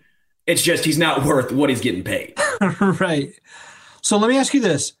team. It's just he's not worth what he's getting paid. Right. So let me ask you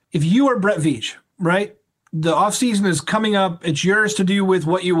this: if you are Brett Veach, right? The offseason is coming up. It's yours to do with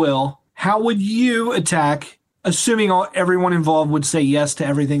what you will. How would you attack, assuming everyone involved would say yes to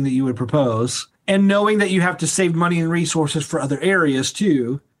everything that you would propose, and knowing that you have to save money and resources for other areas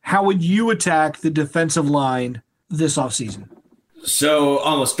too? How would you attack the defensive line this offseason? So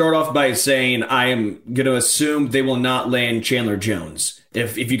I'm going to start off by saying I am going to assume they will not land Chandler Jones.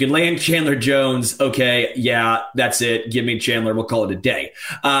 If you can land Chandler Jones, okay, yeah, that's it. Give me Chandler. We'll call it a day.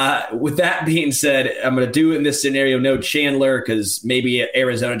 With that being said, I'm going to do in this scenario no Chandler because maybe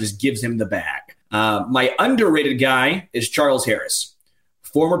Arizona just gives him the bag. My underrated guy is Charles Harris,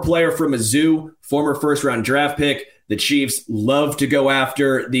 former player from Mizzou, former first-round draft pick. The Chiefs love to go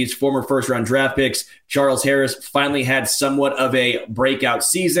after these former first-round draft picks. Charles Harris finally had somewhat of a breakout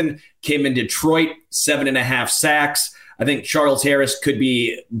season, came in Detroit, 7.5 sacks. I think Charles Harris could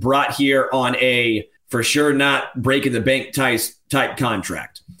be brought here on a, for sure, not breaking the bank type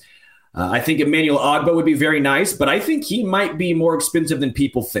contract. I think Emmanuel Ogbah would be very nice, but I think he might be more expensive than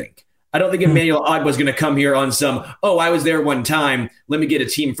people think. I don't think Emmanuel Ogbah is going to come here on some, I was there one time, let me get a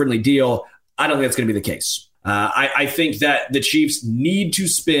team-friendly deal. I don't think that's going to be the case. I think that the Chiefs need to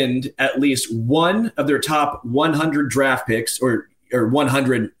spend at least one of their top 100 draft picks or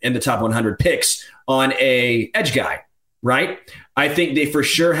 100 in the top 100 picks on a edge guy. Right? I think they for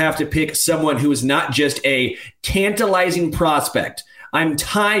sure have to pick someone who is not just a tantalizing prospect. I'm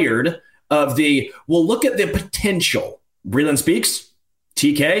tired of look at the potential. Breeland Speaks,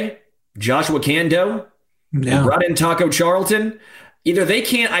 TK, Joshua Kando. Yeah. They brought in Taco Charlton. Either they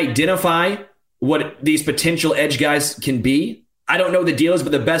can't identify what these potential edge guys can be. I don't know what the deal is,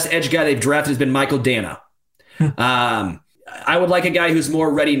 but the best edge guy they've drafted has been Michael Dana. I would like a guy who's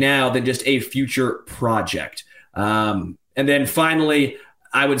more ready now than just a future project. And then finally,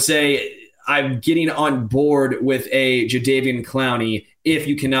 I would say I'm getting on board with a Jadeveon Clowney if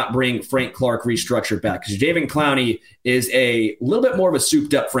you cannot bring Frank Clark restructured back. Because Jadeveon Clowney is a little bit more of a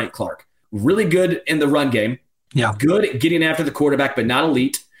souped-up Frank Clark. Really good in the run game. Yeah. Good at getting after the quarterback, but not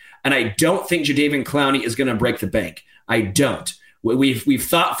elite. And I don't think Jadeveon Clowney is going to break the bank. I don't. We've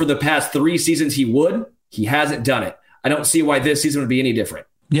thought for the past 3 seasons he would. He hasn't done it. I don't see why this season would be any different.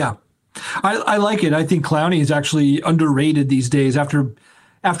 Yeah. I like it. I think Clowney is actually underrated these days after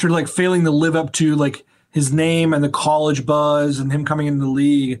like failing to live up to like his name and the college buzz and him coming into the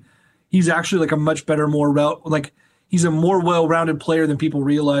league. He's actually like a much better, he's a more well-rounded player than people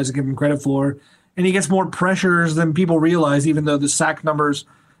realize and give him credit for. And he gets more pressures than people realize, even though the sack numbers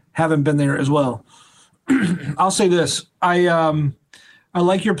haven't been there as well. I'll say this. I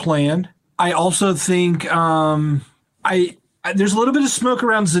like your plan. I also think there's a little bit of smoke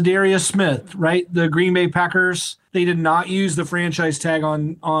around Zadarius Smith, right? The Green Bay Packers, they did not use the franchise tag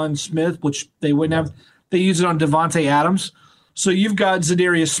on Smith, which they wouldn't have. They used it on Devontae Adams. So you've got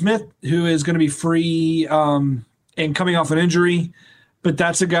Zadarius Smith, who is going to be free and coming off an injury, but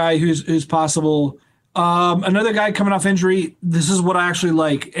that's a guy who's possible. Another guy coming off injury, this is what I actually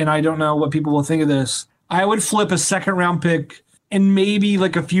like, and I don't know what people will think of this. I would flip a second-round pick and maybe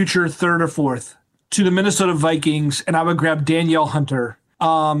like a future third or fourth to the Minnesota Vikings, and I would grab Danielle Hunter.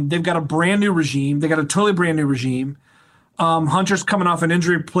 They've got a brand new regime. They got a totally brand new regime. Hunter's coming off an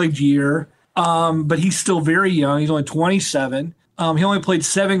injury-plagued year, but he's still very young. He's only 27. He only played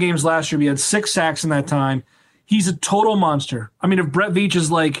 7 games last year. He had 6 sacks in that time. He's a total monster. I mean, if Brett Veach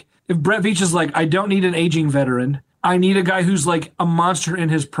is like, I don't need an aging veteran. I need a guy who's like a monster in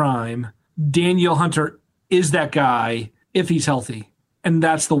his prime. Danielle Hunter is that guy if he's healthy, and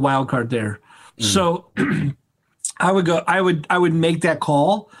that's the wild card there. So I would make that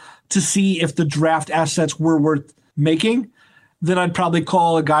call to see if the draft assets were worth making. Then I'd probably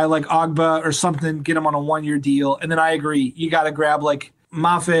call a guy like Ogba or something, get him on a 1-year deal. And then I agree, you got to grab like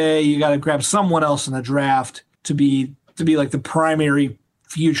Mafe, you got to grab someone else in the draft to be like the primary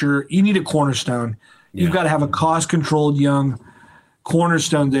future. You need a cornerstone. Yeah. You've got to have a cost-controlled young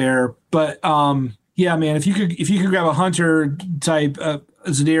cornerstone there. But yeah, man, if you could grab a Hunter type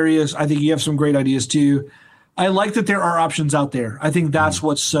Zadarius, I think you have some great ideas too. I like that there are options out there. I think that's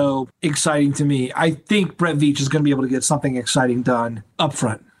what's so exciting to me. I think Brett Veach is going to be able to get something exciting done up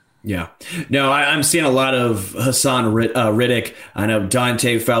front. Yeah. No, I'm seeing a lot of Hassan Riddick. I know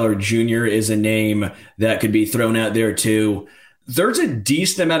Dante Fowler Jr. is a name that could be thrown out there too. There's a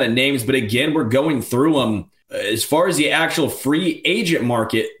decent amount of names, but again, we're going through them. As far as the actual free agent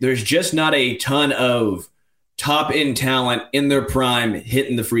market, there's just not a ton of top-end talent in their prime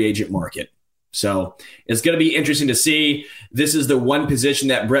hitting the free agent market. So it's going to be interesting to see. This is the one position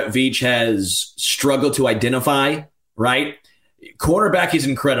that Brett Veach has struggled to identify, right? Cornerback is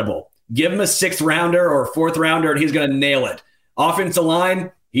incredible. Give him a 6th rounder or 4th rounder, and he's going to nail it. Offensive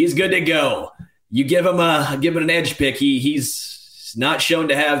line, he's good to go. You give him an edge pick, he's not shown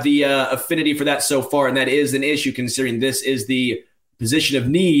to have the affinity for that so far, and that is an issue considering this is the position of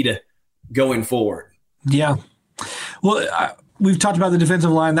need going forward. Yeah. Well, we've talked about the defensive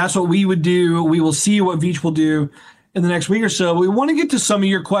line. That's what we would do. We will see what Veach will do in the next week or so. We want to get to some of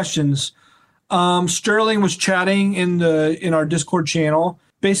your questions. Sterling was chatting in our Discord channel,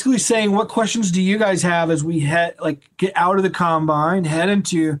 basically saying, what questions do you guys have as we get out of the combine, head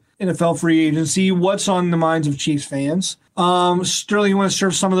into NFL free agency? What's on the minds of Chiefs fans? Sterling, you want to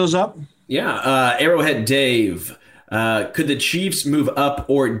serve some of those up? Yeah. Arrowhead Dave. Could the Chiefs move up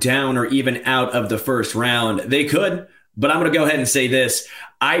or down or even out of the first round? They could, but I'm going to go ahead and say this.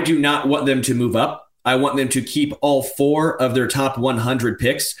 I do not want them to move up. I want them to keep all 4 of their top 100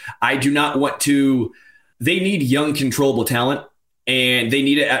 picks. I do not want to – they need young, controllable talent, and they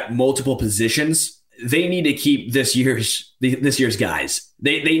need it at multiple positions. They need to keep this year's guys.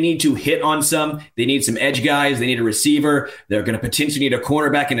 They need to hit on some. They need some edge guys. They need a receiver. They're going to potentially need a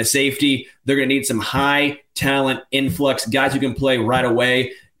cornerback and a safety. They're going to need some high talent influx guys who can play right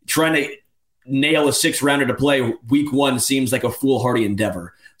away. Trying to nail a 6th rounder to play week 1 seems like a foolhardy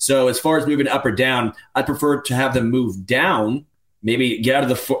endeavor. So as far as moving up or down, I prefer to have them move down, maybe get out of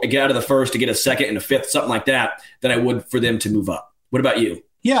the first to get a 2nd and a 5th, something like that, than I would for them to move up. What about you?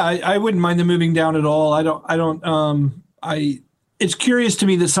 Yeah, I wouldn't mind them moving down at all. It's curious to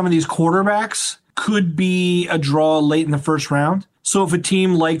me that some of these quarterbacks could be a draw late in the first round. So if a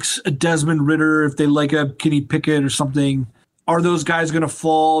team likes a Desmond Ridder, if they like a Kenny Pickett or something, are those guys going to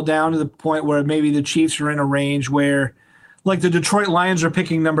fall down to the point where maybe the Chiefs are in a range where, like the Detroit Lions are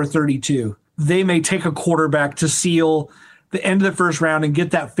picking number 32. They may take a quarterback to seal the end of the first round and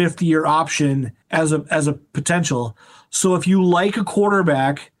get that 5th-year option as a potential. So if you like a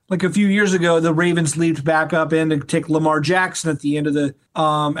quarterback, like a few years ago, the Ravens leaped back up in to take Lamar Jackson at the end of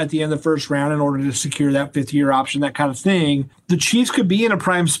the first round in order to secure that 5th-year option, that kind of thing. The Chiefs could be in a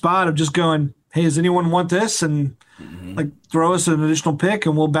prime spot of just going, hey, does anyone want this? And like throw us an additional pick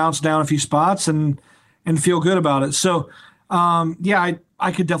and we'll bounce down a few spots and feel good about it. So,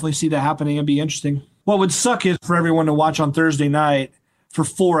 I could definitely see that happening. It'd be interesting. What would suck is for everyone to watch on Thursday night for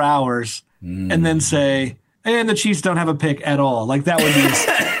 4 hours and then say, and the Chiefs don't have a pick at all. Like that would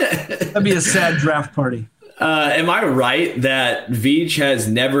be that'd be a sad draft party. Am I right that Veach has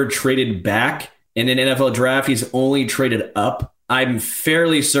never traded back in an NFL draft? He's only traded up. I'm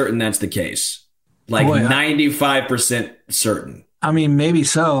fairly certain that's the case. Like 95% certain. I mean, maybe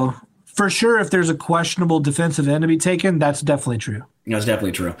so. For sure, if there's a questionable defensive end to be taken, that's definitely true. That's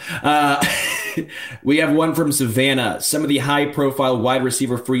definitely true. We have one from Savannah. Some of the high-profile wide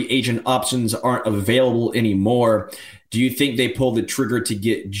receiver free agent options aren't available anymore. Do you think they pull the trigger to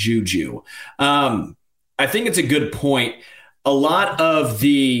get Juju? I think it's a good point. A lot of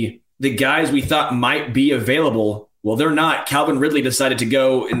the guys we thought might be available, well, they're not. Calvin Ridley decided to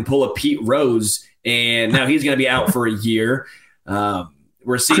go and pull a Pete Rose, and now he's going to be out for a year.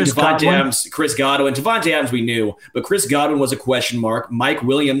 We're seeing Devontae Adams, Chris Godwin. Devontae Adams we knew, but Chris Godwin was a question mark. Mike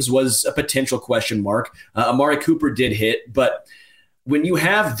Williams was a potential question mark. Amari Cooper did hit, but when you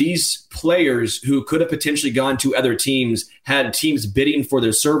have these players who could have potentially gone to other teams, had teams bidding for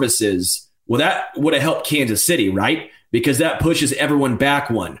their services, well, that would have helped Kansas City, right? Because that pushes everyone back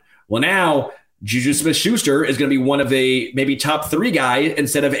one. Well, now Juju Smith-Schuster is going to be one of a maybe top 3 guy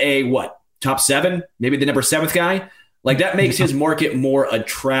instead of top 7, maybe the number 7th guy. Like that makes his market more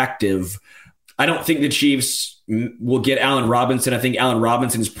attractive. I don't think the Chiefs will get Allen Robinson. I think Allen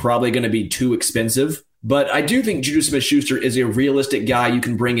Robinson is probably going to be too expensive. But I do think Juju Smith-Schuster is a realistic guy you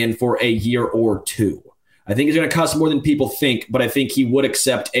can bring in for a year or 2. I think he's going to cost more than people think, but I think he would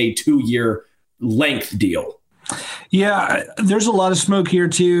accept a 2-year length deal. Yeah, there's a lot of smoke here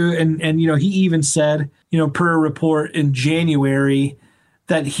too. And he even said, per a report in January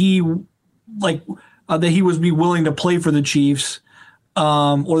that he that he would be willing to play for the Chiefs,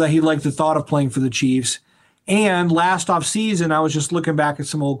 or that he liked the thought of playing for the Chiefs. And last offseason, I was just looking back at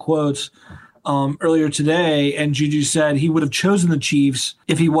some old quotes earlier today, and Juju said he would have chosen the Chiefs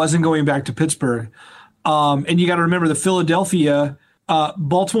if he wasn't going back to Pittsburgh. And you got to remember the Philadelphia,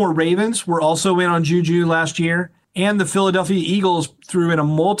 Baltimore Ravens were also in on Juju last year, and the Philadelphia Eagles threw in a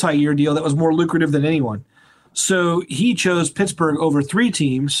multi-year deal that was more lucrative than anyone. So he chose Pittsburgh over 3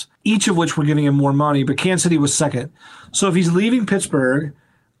 teams, each of which were giving him more money, but Kansas City was second. So if he's leaving Pittsburgh,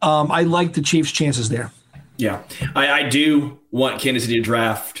 I like the Chiefs' chances there. Yeah, I do want Kansas City to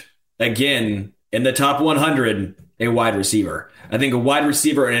draft, again, in the top 100, a wide receiver. I think a wide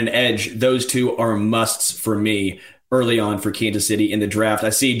receiver and an edge, those two are musts for me early on for Kansas City in the draft. I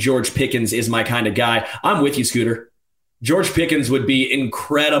see George Pickens is my kind of guy. I'm with you, Scooter. George Pickens would be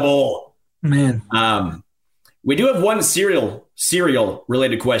incredible. Man. We do have one cereal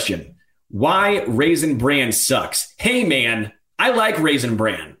related question. Why Raisin Bran sucks? Hey man, I like Raisin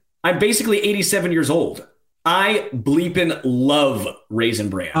Bran. I'm basically 87 years old. I bleepin' love Raisin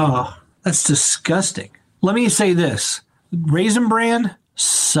Bran. Oh, that's disgusting. Let me say this. Raisin Bran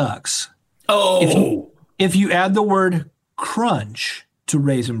sucks. Oh. If you add the word crunch to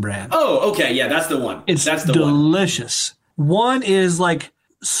Raisin Bran. Oh, okay. Yeah, that's the one. That's delicious. One is like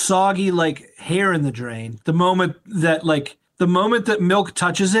soggy, like hair in the drain. The moment that milk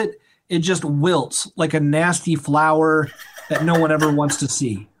touches it, it just wilts like a nasty flower that no one ever wants to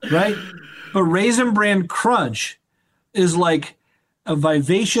see, right? But Raisin Bran Crunch is like a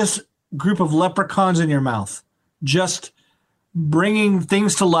vivacious group of leprechauns in your mouth, just bringing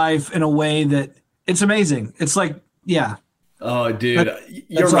things to life in a way that it's amazing. It's like, yeah. Oh, dude,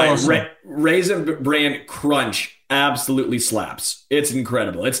 you're right. Raisin Bran Crunch absolutely slaps. It's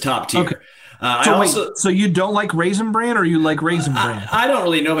incredible. It's top tier. Okay. So you don't like Raisin Bran, or you like Raisin Bran? I don't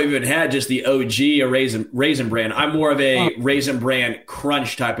really know if I've even had just the OG or Raisin Bran. I'm more of a Raisin Bran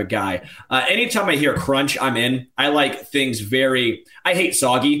Crunch type of guy. Anytime I hear crunch, I'm in. I like things I hate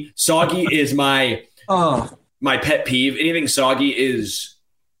soggy. Soggy is my pet peeve. Anything soggy is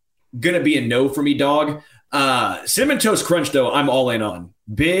going to be a no for me, dog. Cinnamon Toast Crunch, though, I'm all in on.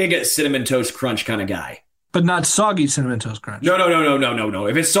 Big Cinnamon Toast Crunch kind of guy. But not soggy Cinnamon Toast Crunch. No.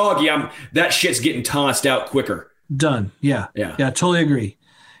 If it's soggy, that shit's getting tossed out quicker. Done. Yeah. Totally agree.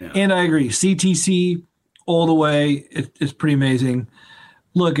 Yeah. And I agree. CTC all the way. It's pretty amazing.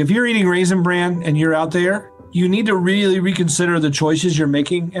 Look, if you're eating Raisin Bran and you're out there, you need to really reconsider the choices you're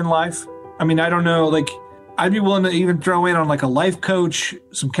making in life. I mean, I don't know, like, I'd be willing to even throw in on like a life coach,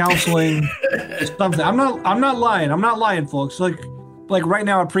 some counseling, something. I'm not lying, folks. Like right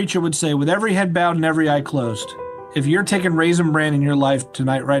now, a preacher would say, with every head bowed and every eye closed, if you're taking Raisin Bran in your life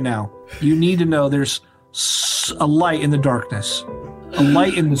tonight, right now, you need to know there's a light in the darkness, a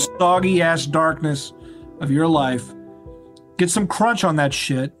light in the soggy ass darkness of your life. Get some crunch on that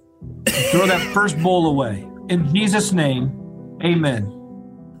shit. Throw that first bowl away. In Jesus' name, amen.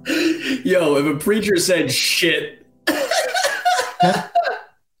 Yo, if a preacher said shit.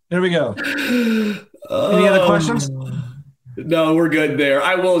 There we go. Any other questions? No, we're good there.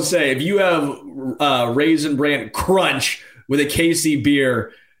 I will say, if you have Raisin Bran Crunch with a KC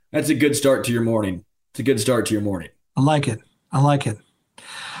beer, that's a good start to your morning. It's a good start to your morning. I like it.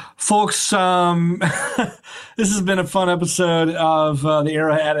 Folks, this has been a fun episode of the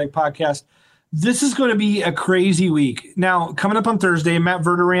Arrowhead Addict podcast. This is going to be a crazy week. Now, coming up on Thursday, Matt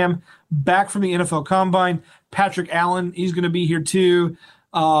Verderam back from the NFL Combine. Patrick Allen, he's going to be here too.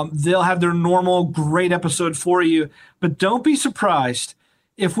 They'll have their normal great episode for you. But don't be surprised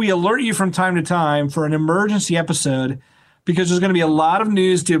if we alert you from time to time for an emergency episode, because there's going to be a lot of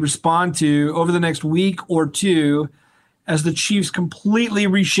news to respond to over the next week or two as the Chiefs completely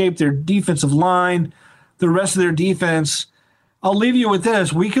reshape their defensive line, the rest of their defense. I'll leave you with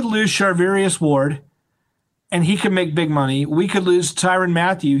this. We could lose Charvarius Ward, and he could make big money. We could lose Tyrann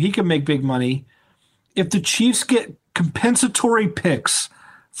Mathieu. He could make big money. If the Chiefs get compensatory picks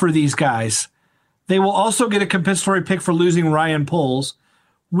for these guys, they will also get a compensatory pick for losing Ryan Poles.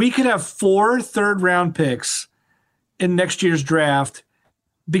 We could have 4 third-round picks in next year's draft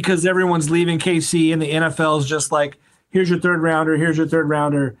because everyone's leaving KC, and the NFL is just like, here's your third rounder, here's your third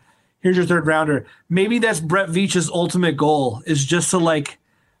rounder, here's your third rounder. Maybe that's Brett Veach's ultimate goal, is just to like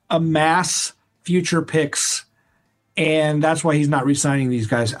amass future picks. And that's why he's not re-signing these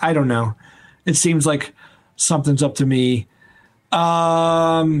guys. I don't know. It seems like something's up to me.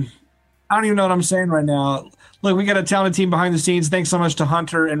 I don't even know what I'm saying right now. Look, we got a talented team behind the scenes. Thanks so much to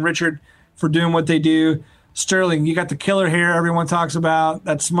Hunter and Richard for doing what they do. Sterling, you got the killer hair everyone talks about,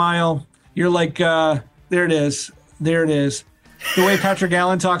 that smile. You're like, there it is. There it is. The way Patrick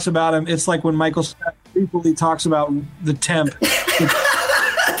Allen talks about him, it's like when Michael Scott briefly talks about the temp.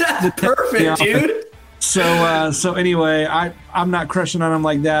 That's perfect, dude. So anyway, I'm not crushing on him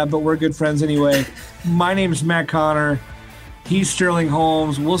like that, but we're good friends anyway. My name is Matt Connor. He's Sterling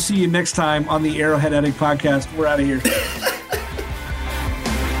Holmes. We'll see you next time on the Arrowhead Addict podcast. We're out of here.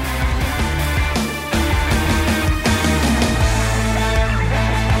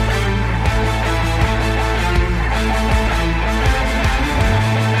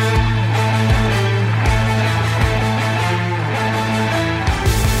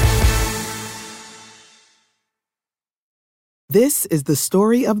 This is the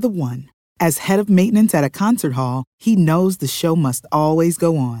story of the one. As head of maintenance at a concert hall, he knows the show must always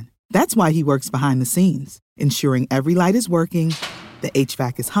go on. That's why he works behind the scenes, ensuring every light is working, the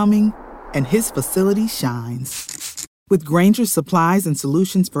HVAC is humming, and his facility shines. With Grainger's supplies and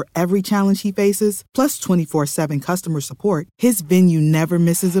solutions for every challenge he faces, plus 24/7 customer support, his venue never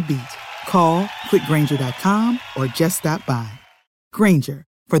misses a beat. Call quickgrainger.com or just stop by. Grainger,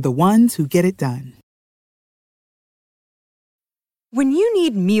 for the ones who get it done. When you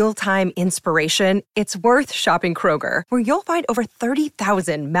need mealtime inspiration, it's worth shopping Kroger, where you'll find over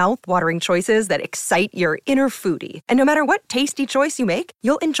 30,000 mouth-watering choices that excite your inner foodie. And no matter what tasty choice you make,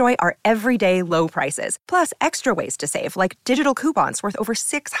 you'll enjoy our everyday low prices, plus extra ways to save, like digital coupons worth over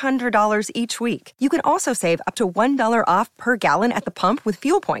 $600 each week. You can also save up to $1 off per gallon at the pump with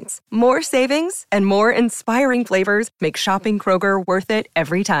fuel points. More savings and more inspiring flavors make shopping Kroger worth it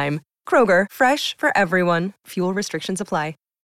every time. Kroger, fresh for everyone. Fuel restrictions apply.